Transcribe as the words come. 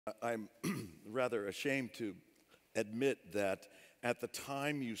I'm rather ashamed to admit that at the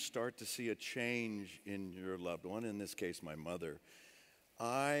time you start to see a change in your loved one, in this case my mother,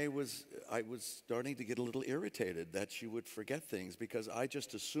 I was starting to get a little irritated that she would forget things because I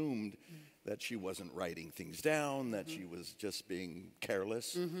just assumed that she wasn't writing things down, that she was just being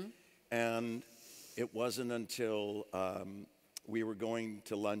careless. And it wasn't until we were going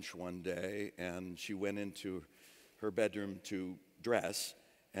to lunch one day and she went into her bedroom to dress,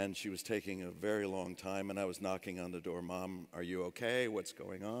 and she was taking a very long time, and I was knocking on the door. Mom, are you okay? What's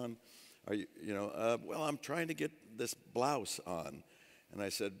going on? Are you, well, I'm trying to get this blouse on. And I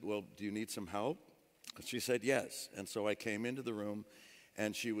said, well, do you need some help? And she said, yes. And so I came into the room,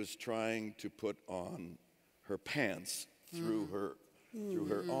 and she was trying to put on her pants through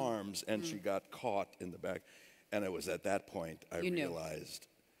her arms, and she got caught in the back. And it was at that point I realized.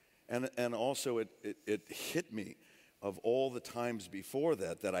 And also it hit me of all the times before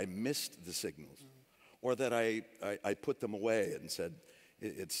that I missed the signals, or that I put them away and said,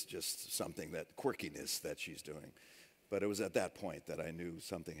 it's just something, that quirkiness that she's doing. But it was at that point that I knew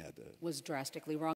something had to... Was drastically wrong.